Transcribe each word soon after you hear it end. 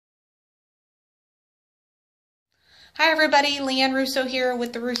Hi everybody, Leanne Russo here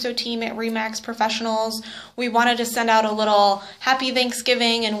with the Russo Team at Remax Professionals. We wanted to send out a little happy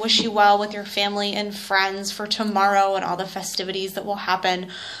Thanksgiving and wish you well with your family and friends for tomorrow and all the festivities that will happen.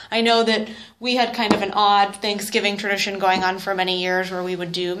 I know that we had kind of an odd Thanksgiving tradition going on for many years where we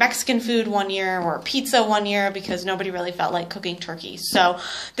would do Mexican food one year or pizza one year because nobody really felt like cooking turkey. So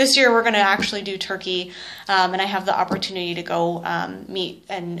this year we're going to actually do turkey, and I have the opportunity to go meet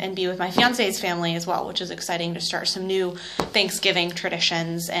and be with my fiance's family as well, which is exciting to start some new Thanksgiving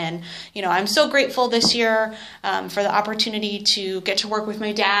traditions. And I'm so grateful this year for the opportunity to get to work with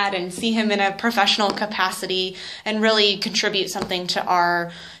my dad and see him in a professional capacity and really contribute something to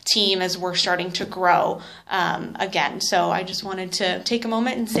our team as we're starting to grow again. So I just wanted to take a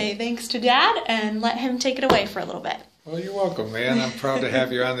moment and say thanks to Dad and let him take it away for a little bit. Well, you're welcome, man. I'm proud to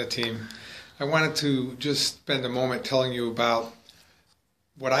have you on the team. I wanted to just spend a moment telling you about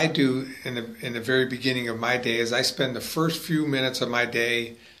what I do in the very beginning of my day. Is I spend the first few minutes of my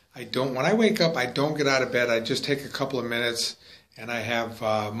day, when I wake up, I don't get out of bed. I just take a couple of minutes and I have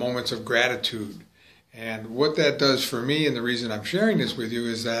moments of gratitude. And what that does for me, and the reason I'm sharing this with you,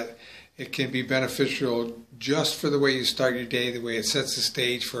 is that it can be beneficial just for the way you start your day, the way it sets the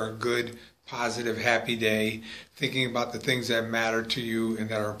stage for a good, positive, happy day, thinking about the things that matter to you and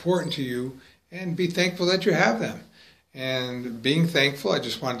that are important to you, and be thankful that you have them. And being thankful, I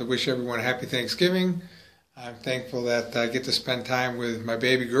just wanted to wish everyone a happy Thanksgiving. I'm thankful that I get to spend time with my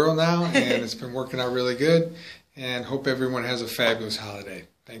baby girl now, and it's been working out really good, and hope everyone has a fabulous holiday.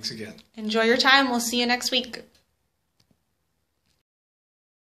 Thanks again. Enjoy your time. We'll see you next week.